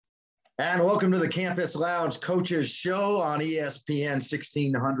And welcome to the Campus Lounge Coaches Show on ESPN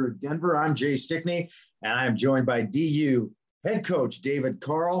 1600 Denver. I'm Jay Stickney, and I'm joined by DU head coach David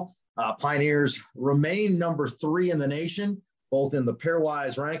Carle. Pioneers remain number 3 in the nation, both in the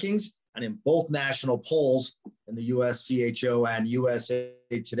pairwise rankings and in both national polls in the USCHO and USA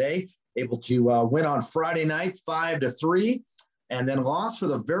Today. Able to win on Friday night 5-3, and then lost for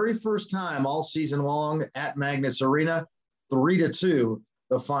the very first time all season long at Magnus Arena 3-2.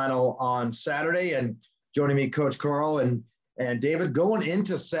 The final on Saturday. And joining me, Coach Carle and David, going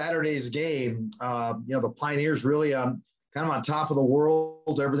into Saturday's game, the Pioneers really kind of on top of the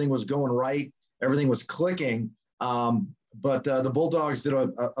world. Everything was going right. Everything was clicking. But the Bulldogs did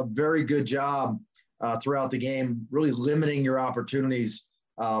a very good job throughout the game, really limiting your opportunities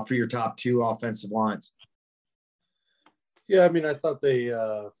for your top 2 offensive lines. Yeah, I mean, I thought they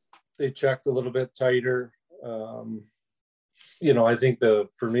checked a little bit tighter. I think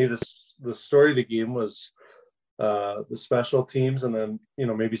for me, the story of the game was the special teams, and then,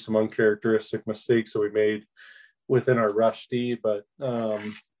 maybe some uncharacteristic mistakes that we made within our rush D. But,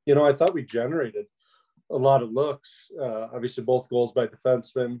 I thought we generated a lot of looks, obviously both goals by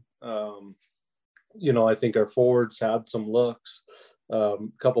defensemen. I think our forwards had some looks, a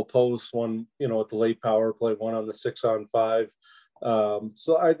couple posts, one, at the late power play, one on the 6-on-5.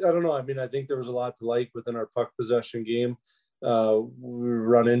 So I don't know. I mean, I think there was a lot to like within our puck possession game. We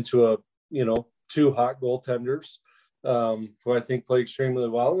run into 2 hot goaltenders who I think play extremely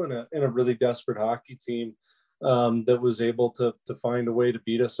well in a really desperate hockey team that was able to find a way to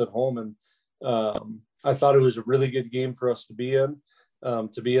beat us at home. And I thought it was a really good game for us to be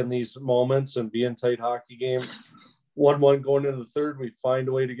in these moments and be in tight hockey games. 1-1 going into the third, we find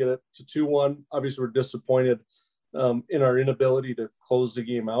a way to get it to 2-1. Obviously, we're disappointed in our inability to close the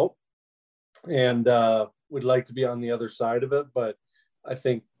game out. And we'd like to be on the other side of it, but I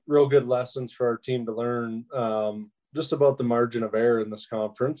think real good lessons for our team to learn just about the margin of error in this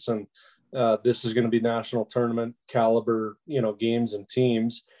conference. And this is going to be national tournament caliber, games and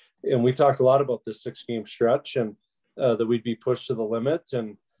teams. And we talked a lot about this 6-game stretch and that we'd be pushed to the limit.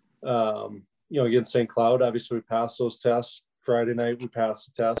 And, against St. Cloud, obviously we passed those tests. Friday night, we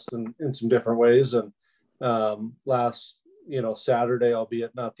passed the test in some different ways. And last Saturday,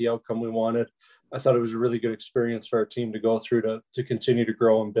 albeit not the outcome we wanted, I thought it was a really good experience for our team to go through to continue to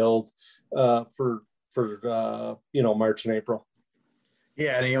grow and build for March and April.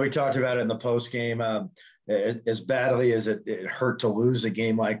 Yeah, and we talked about it in the post game. As badly as it hurt to lose a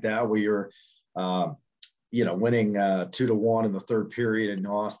game like that, where you're winning 2-1 in the third period and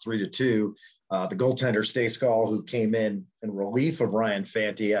lost 3-2. The goaltender Stace Gall, who came in relief of Ryan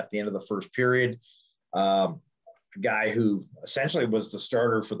Fanti at the end of the first period. A guy who essentially was the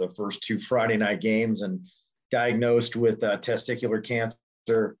starter for the first 2 Friday night games and diagnosed with testicular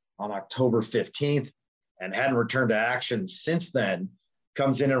cancer on October 15th and hadn't returned to action since then,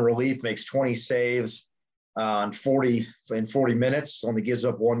 comes in relief, makes 20 saves in 40 minutes, only gives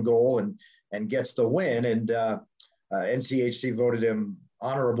up 1 goal and gets the win. And NCHC voted him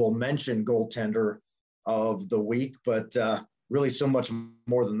honorable mention goaltender of the week, but really so much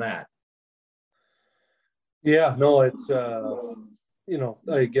more than that. Yeah, no, it's,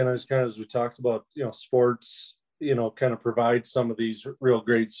 again, as we talked about, sports, kind of provide some of these real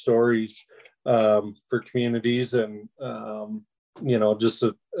great stories for communities and, just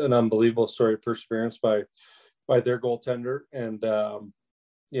an unbelievable story of perseverance by their goaltender. And,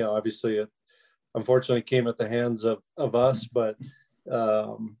 obviously it unfortunately came at the hands of us, but,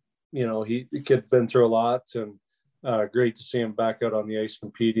 the kid been through a lot, and great to see him back out on the ice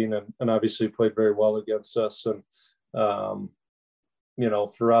competing, and obviously played very well against us. And,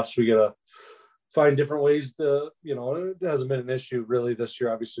 for us, we got to find different ways to, it hasn't been an issue really this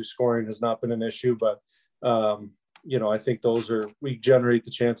year. Obviously scoring has not been an issue, but, I think we generate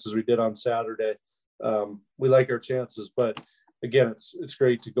the chances we did on Saturday. We like our chances, but again, it's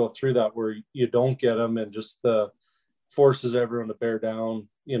great to go through that where you don't get them, and just forces everyone to bear down,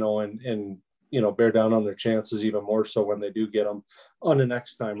 and bear down on their chances even more so when they do get them on the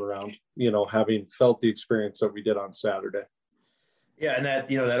next time around, having felt the experience that we did on Saturday. Yeah, and that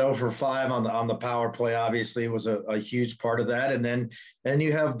 0 for 5 on the power play obviously was a huge part of that. And then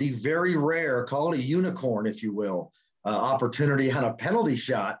you have the very rare, call it a unicorn, if you will, opportunity on a penalty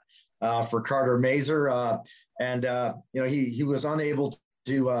shot for Carter Mazur. He was unable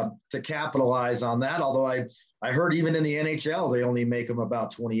to capitalize on that, although I heard even in the NHL, they only make them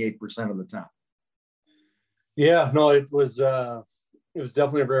about 28% of the time. Yeah, no, it was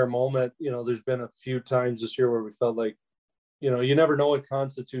definitely a rare moment. There's been a few times this year where we felt like, you never know what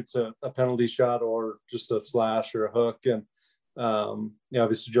constitutes a penalty shot or just a slash or a hook. And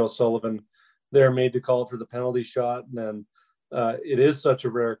Obviously Joe Sullivan there made the call for the penalty shot. And then it is such a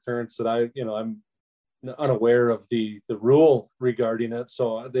rare occurrence that I'm unaware of the rule regarding it.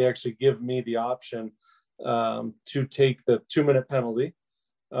 So they actually give me the option to take the 2-minute penalty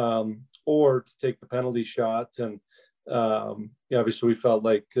or to take the penalty shot. And obviously we felt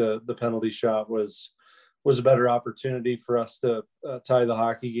like the penalty shot was a better opportunity for us to tie the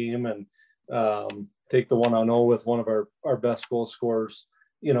hockey game and take the 1-0 with one of our best goal scorers,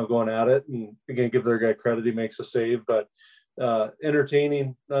 going at it. And again, give their guy credit, he makes a save, but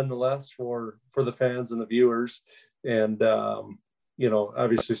entertaining nonetheless for the fans and the viewers. And,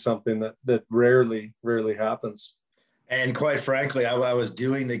 obviously something that rarely happens. And quite frankly, I was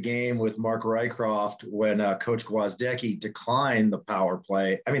doing the game with Mark Rycroft when Coach Gwozdecki declined the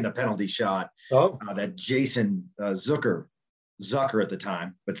the penalty shot that Jason Zucker at the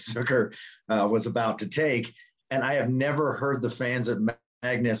time, but Zucker was about to take. And I have never heard the fans at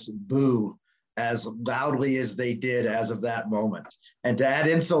Magnus boo as loudly as they did as of that moment. And to add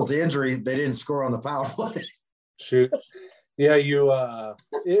insult to injury, they didn't score on the power play. Shoot. Yeah,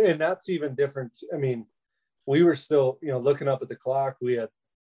 and that's even different. I mean, we were still, looking up at the clock. We had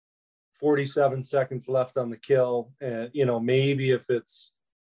 47 seconds left on the kill. And, maybe if it's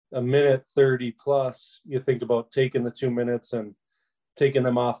a minute 30 plus, you think about taking the 2 minutes and taking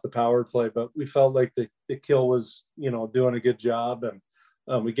them off the power play. But we felt like the kill was, doing a good job. And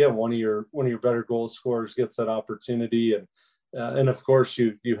again, one of your better goal scorers gets that opportunity. And of course,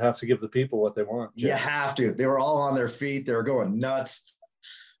 you have to give the people what they want. You have to. They were all on their feet. They were going nuts.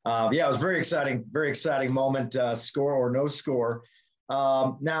 It was very exciting moment, score or no score.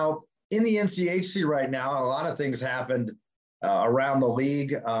 Now, in the NCHC right now, a lot of things happened around the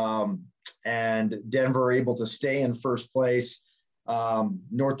league, and Denver able to stay in first place.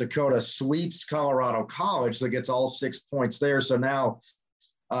 North Dakota sweeps Colorado College, so gets all 6 points there. So now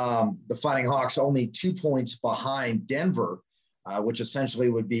the Fighting Hawks only 2 points behind Denver, which essentially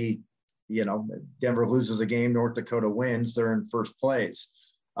would be, Denver loses a game, North Dakota wins, they're in first place.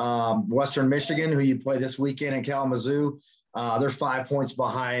 Western Michigan, who you play this weekend in Kalamazoo, they're 5 points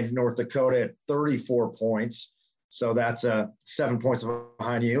behind North Dakota at 34 points. So that's 7 points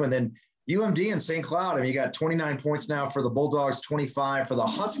behind you. And then UMD and St. Cloud, you got 29 points now for the Bulldogs, 25 for the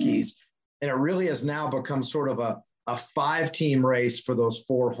Huskies. And it really has now become sort of a 5-team race for those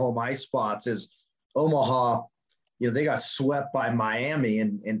 4 home ice spots, as Omaha, they got swept by Miami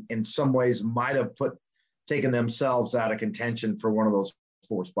and in some ways might have taken themselves out of contention for one of those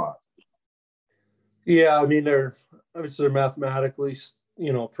 4 spots. Yeah, they're mathematically,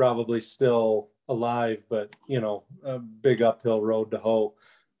 probably still alive, but a big uphill road to hoe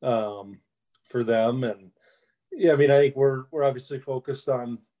for them. And I think we're obviously focused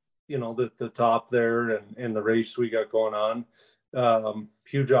on the top there and the race we got going on.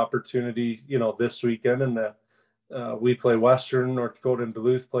 Huge opportunity this weekend, and that we play Western, North Dakota and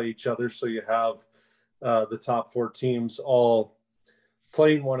Duluth play each other, so you have the top 4 teams all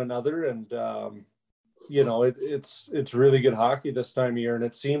playing one another. And it's really good hockey this time of year. And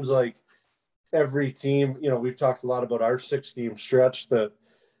it seems like every team, we've talked a lot about our 6-game stretch that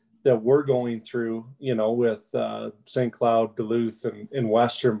we're going through, with St. Cloud, Duluth and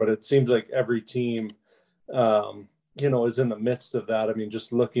Western, but it seems like every team is in the midst of that.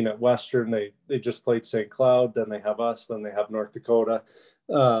 Just looking at Western, they just played St. Cloud, then they have us, then they have North Dakota.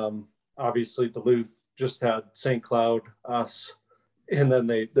 Obviously Duluth just had St. Cloud, us, and then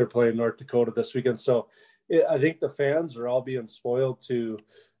they're playing North Dakota this weekend. So I think the fans are all being spoiled to,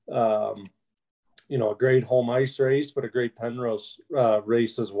 a great home ice race, but a great Penrose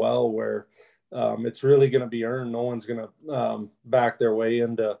race as well, where it's really going to be earned. No one's going to back their way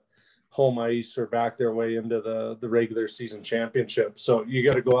into home ice or back their way into the regular season championship. So you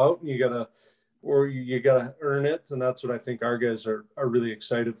got to go out and you got to earn it. And that's what I think our guys are really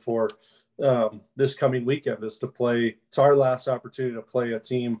excited for. This coming weekend is to play. It's our last opportunity to play a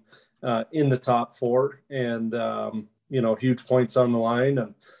team in the top 4, and huge points on the line.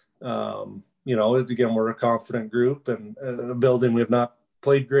 And again, we're a confident group and a building we have not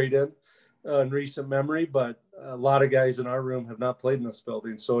played great in recent memory, but a lot of guys in our room have not played in this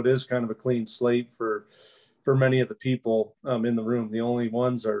building, so it is kind of a clean slate for many of the people in the room. The only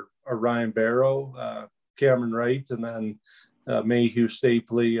ones are Ryan Barrow, Cameron Wright, and then Mayhew,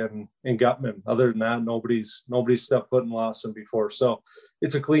 Stapley, and Gutman. Other than that, nobody's stepped foot in Lawson before. So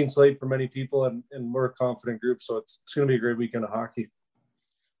it's a clean slate for many people, and we're a confident group. So it's going to be a great weekend of hockey.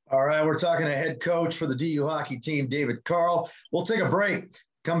 All right, we're talking to head coach for the DU hockey team, David Carle. We'll take a break.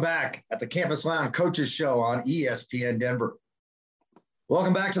 Come back at the Campus Lounge Coaches Show on ESPN Denver.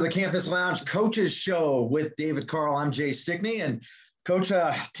 Welcome back to the Campus Lounge Coaches Show with David Carl. I'm Jay Stickney, and Coach,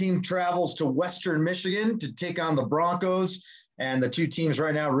 team travels to Western Michigan to take on the Broncos, and the two teams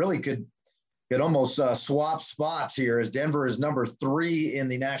right now really could almost swap spots here, as Denver is number 3 in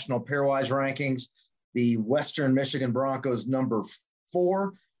the national pairwise rankings, the Western Michigan Broncos number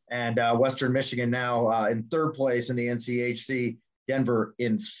 4, and Western Michigan now in 3rd place in the NCHC, Denver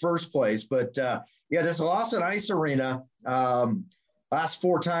in 1st place. But this loss at Ice Arena, last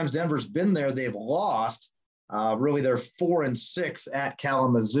 4 times Denver's been there, they've lost. Really, they're 4-6 at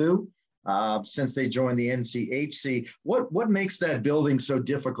Kalamazoo since they joined the NCHC. What makes that building so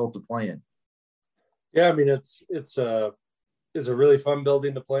difficult to play in? Yeah, I mean, it's a really fun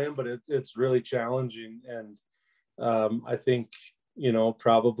building to play in, but it's really challenging. And I think,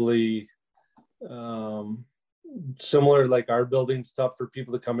 probably similar, like our building's tough for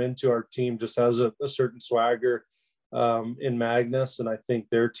people to come into. Our team just has a certain swagger in Magnus, and I think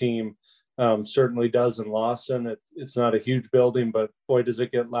their team certainly does in Lawson. It's not a huge building, but boy, does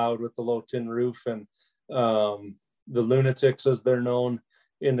it get loud with the low tin roof. And the Lunatics, as they're known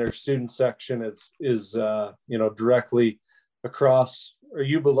in their student section, is directly across. Are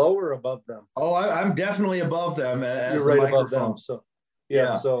you below or above them? Oh, I'm definitely above them. You're right above them. So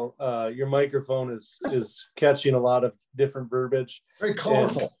yeah. So your microphone is catching a lot of different verbiage. Very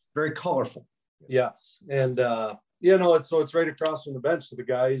colorful. Very colorful. Yes, and it's right across from the bench, so the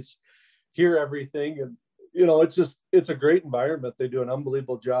guys hear everything, and it's a great environment. They do an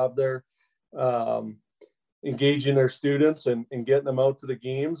unbelievable job there, engaging their students and getting them out to the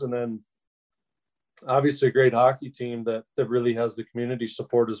games, and then obviously a great hockey team that really has the community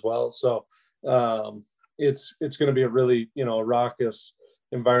support as well. So it's going to be a really raucous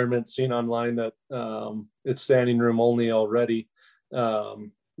environment. Seen online that it's standing room only already,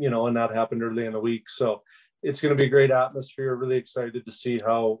 and that happened early in the week. So it's going to be a great atmosphere. Really excited to see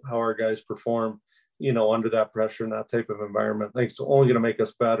how our guys perform, under that pressure and that type of environment. I think it's only going to make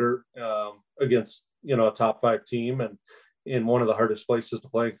us better against, a top 5 team and in one of the hardest places to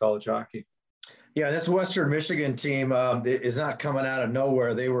play in college hockey. Yeah, this Western Michigan team is not coming out of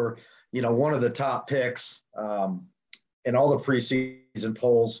nowhere. They were, one of the top picks in all the preseason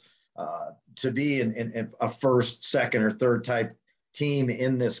polls to be in a 1st, 2nd, or 3rd type team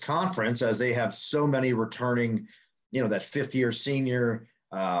in this conference, as they have so many returning, that 5th-year senior,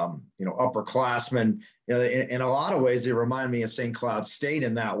 upperclassmen. In a lot of ways, they remind me of St. Cloud State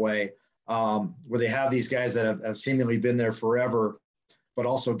in that way, where they have these guys that have seemingly been there forever, but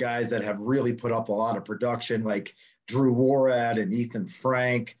also guys that have really put up a lot of production, like Drew Worrad and Ethan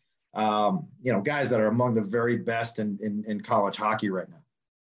Frank, guys that are among the very best in college hockey right now.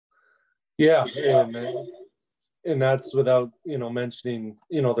 Yeah, and that's without, mentioning,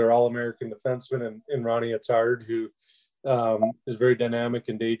 their All-American defenseman and Ronnie Attard, who is very dynamic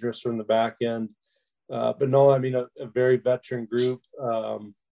and dangerous from the back end. But no, I mean, a very veteran group,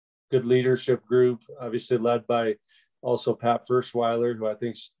 good leadership group, obviously led by also Pat Firstweiler, who I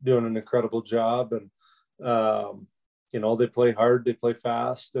think is doing an incredible job. And, they play hard, they play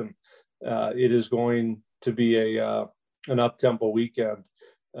fast, and it is going to be an up-tempo weekend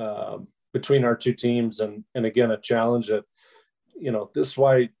between our two teams. And again, a challenge that, this is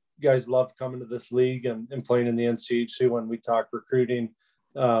why guys love coming to this league and playing in the NCHC when we talk recruiting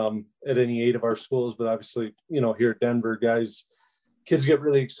at any 8 of our schools. But obviously, here at Denver, kids get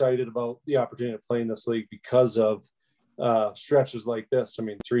really excited about the opportunity to play in this league because of stretches like this. I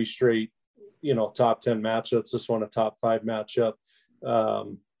mean, 3 straight, top 10 matchups, this one a top 5 matchup.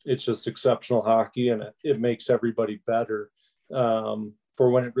 It's just exceptional hockey, and it makes everybody better for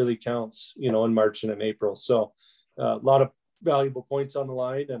when it really counts, in March and in April. So a lot of valuable points on the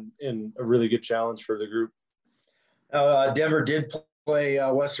line and a really good challenge for the group. Denver did play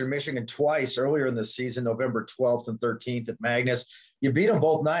Western Michigan twice earlier in the season, November 12th and 13th at Magnus. You beat them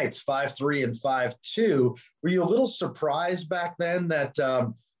both nights, 5-3 and 5-2. Were you a little surprised back then that, I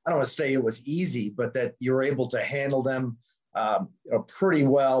don't want to say it was easy, but that you were able to handle them pretty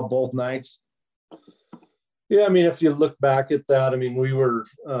well both nights? Yeah, I mean, if you look back at that, I mean, we were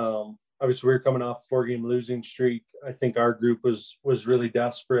obviously we were coming off a 4-game losing streak. I think our group was really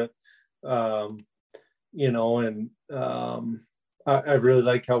desperate, and I really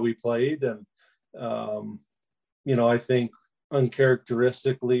like how we played, and I think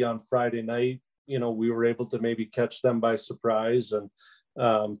uncharacteristically on Friday night, we were able to maybe catch them by surprise and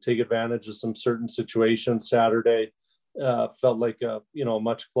take advantage of some certain situations. Saturday felt like a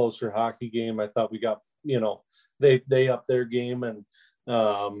much closer hockey game. I thought we got they upped their game, and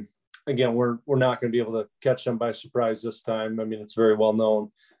again, we're not going to be able to catch them by surprise this time. I mean, it's very well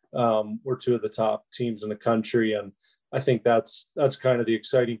known. We're 2 of the top teams in the country, and I think that's kind of the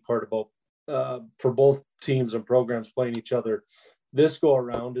exciting part about for both teams and programs playing each other this go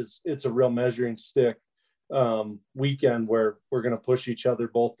around. Is it's a real measuring stick weekend where we're going to push each other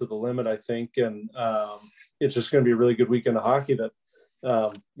both to the limit, I think. And it's just going to be a really good weekend of hockey that,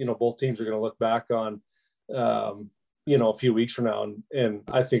 both teams are going to look back on, a few weeks from now and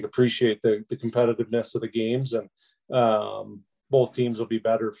I think appreciate the competitiveness of the games. And both teams will be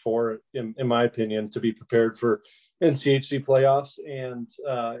better for it, in my opinion, to be prepared for NCHC playoffs and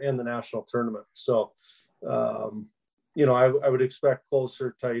the national tournament. So, I would expect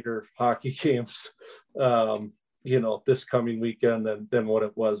closer, tighter hockey games, this coming weekend than what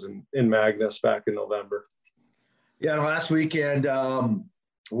it was in Magnus back in November. Yeah, last weekend,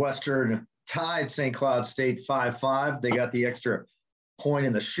 Western tied St. Cloud State 5-5. They got the extra point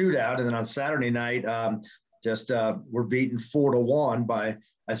in the shootout. And then on Saturday night, were beaten 4-1 by,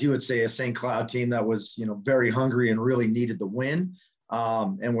 as you would say, a St. Cloud team that was, very hungry and really needed the win.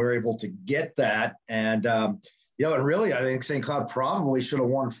 And we're able to get that. And, and really, I think St. Cloud probably should have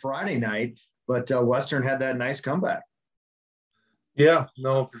won Friday night, but Western had that nice comeback. Yeah,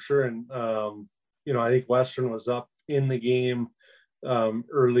 no, for sure. And, I think Western was up in the game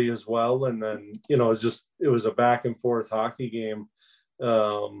early as well. And then, it was a back and forth hockey game,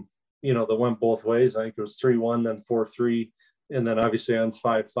 that went both ways. I think it was 3-1, then 4-3, and then obviously ends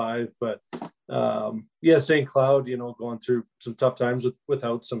 5-5. But St. Cloud, going through some tough times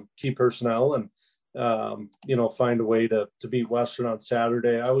without some key personnel and, find a way to beat Western on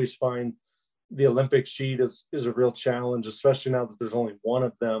Saturday. I always find the Olympic sheet is a real challenge, especially now that there's only one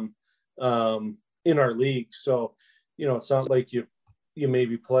of them in our league. So, it's not like you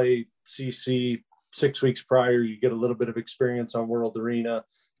maybe play CC 6 weeks prior, you get a little bit of experience on World Arena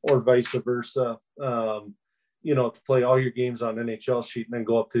or vice versa. To play all your games on NHL sheet and then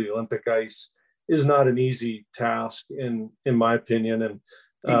go up to the Olympic ice is not an easy task in my opinion. And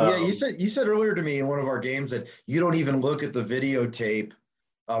you said earlier to me in one of our games that you don't even look at the videotape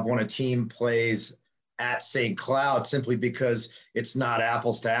of when a team plays at St. Cloud simply because it's not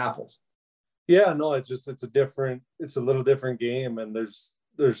apples to apples. Yeah, no, it's a little different game, and there's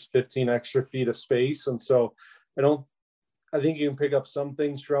 15 extra feet of space. And so I think you can pick up some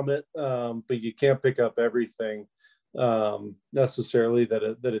things from it, but you can't pick up everything necessarily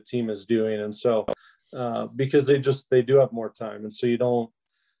that a team is doing. And so because they do have more time. And so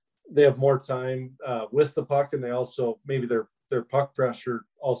they have more time with the puck, and they also, maybe their puck pressure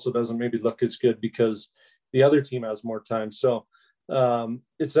also doesn't maybe look as good because the other team has more time. So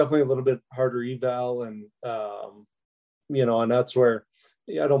it's definitely a little bit harder eval, and and that's where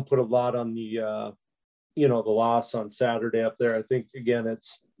I don't put a lot on the the loss on Saturday up there. I think again,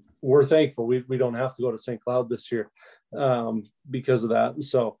 we're thankful we don't have to go to St. Cloud this year because of that. And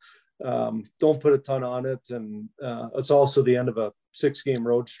so don't put a ton on it. And it's also the end of a 6-game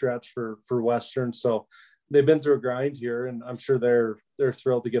road stretch for Western. So they've been through a grind here, and I'm sure they're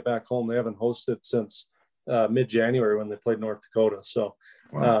thrilled to get back home. They haven't hosted since mid-January when they played North Dakota. So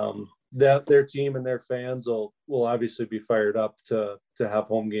wow. That their team and their fans will obviously be fired up to have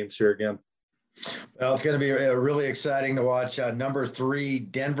home games here again. Well, it's going to be really exciting to watch number 3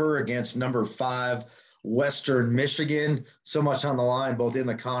 Denver against number 5 Western Michigan. So much on the line, both in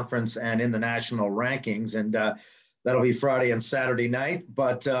the conference and in the national rankings. And that'll be Friday and Saturday night.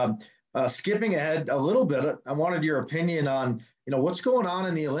 But skipping ahead a little bit, I wanted your opinion on, what's going on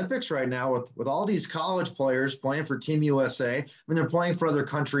in the Olympics right now with all these college players playing for Team USA. I mean, they're playing for other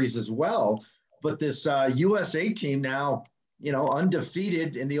countries as well. But this USA team now,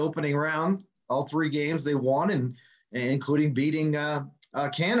 undefeated in the opening round. All 3 games they won, and including beating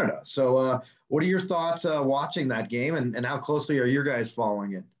Canada. So what are your thoughts watching that game, and how closely are you guys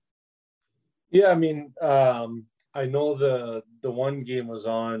following it? Yeah, I mean, I know the one game was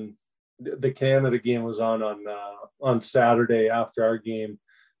on, the Canada game was on Saturday after our game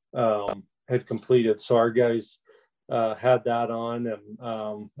had completed. So our guys had that on,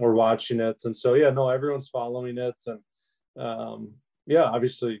 and we're watching it. And so, everyone's following it. And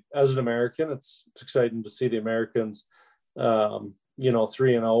obviously, as an American, it's exciting to see the Americans,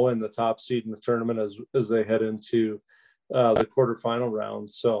 3-0 and the top seed in the tournament as they head into the quarterfinal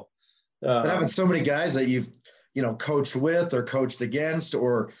round. So, having so many guys that you've coached with or coached against,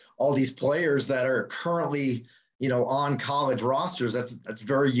 or all these players that are currently on college rosters, that's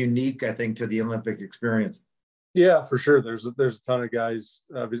very unique, I think, to the Olympic experience. Yeah, for sure. There's a ton of guys.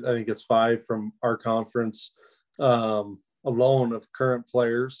 I think it's 5 from our conference alone of current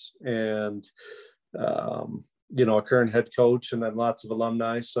players, and a current head coach, and then lots of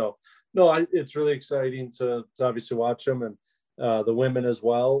alumni. So it's really exciting to obviously watch them, and the women as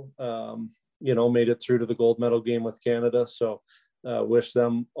well. made it through to the gold medal game with Canada. So wish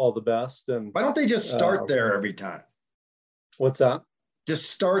them all the best. And why don't they just start there every time? What's that?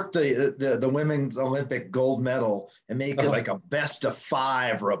 Just start the women's Olympic gold medal and make it like a best of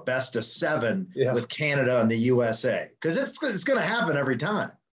 5 or a best of 7 with Canada and the USA, because it's going to happen every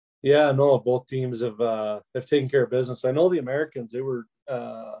time. Yeah, no, both teams have taken care of business. I know the Americans, they were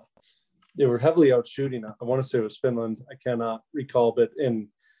heavily out shooting. I want to say it was Finland. I cannot recall, but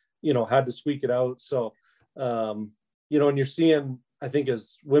had to squeak it out. So and you're seeing, I think,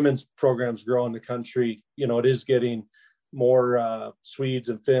 as women's programs grow in the country, it is getting more Swedes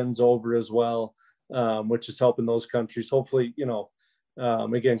and Finns over as well, which is helping those countries hopefully,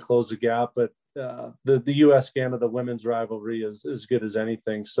 again, close the gap. But the U.S. Canada women's rivalry is as good as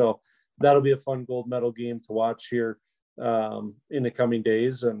anything. So that'll be a fun gold medal game to watch here in the coming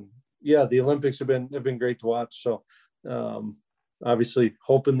days. And yeah, the Olympics have been great to watch. So obviously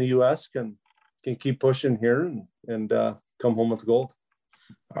hoping the U.S. can keep pushing here and come home with gold.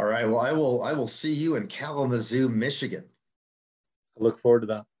 All right. Well, I will see you in Kalamazoo, Michigan. I look forward to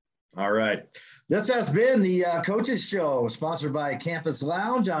that. All right. This has been the Coaches Show, sponsored by Campus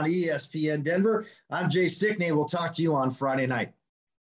Lounge on ESPN Denver. I'm Jay Stickney. We'll talk to you on Friday night.